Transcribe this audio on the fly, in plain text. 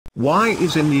Why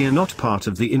is India not part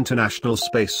of the International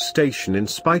Space Station in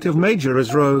spite of major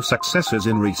ISRO successes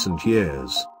in recent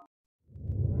years?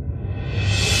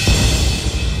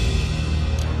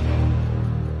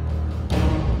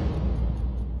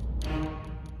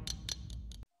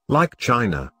 Like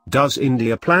China, does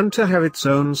India plan to have its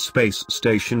own space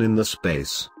station in the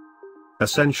space?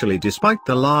 Essentially, despite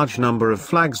the large number of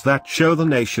flags that show the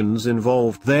nations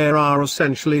involved, there are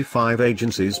essentially 5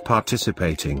 agencies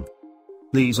participating.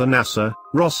 These are NASA,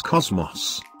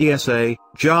 Roscosmos, ESA,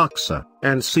 JAXA,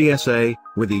 and CSA,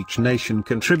 with each nation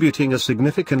contributing a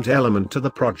significant element to the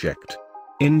project.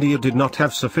 India did not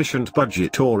have sufficient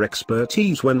budget or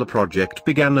expertise when the project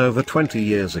began over 20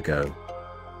 years ago.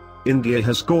 India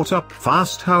has caught up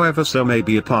fast, however, so may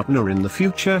be a partner in the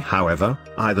future, however,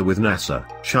 either with NASA,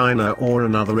 China or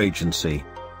another agency.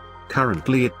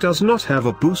 Currently it does not have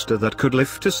a booster that could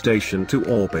lift a station to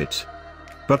orbit.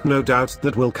 But no doubt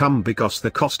that will come because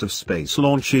the cost of space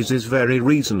launches is very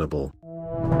reasonable.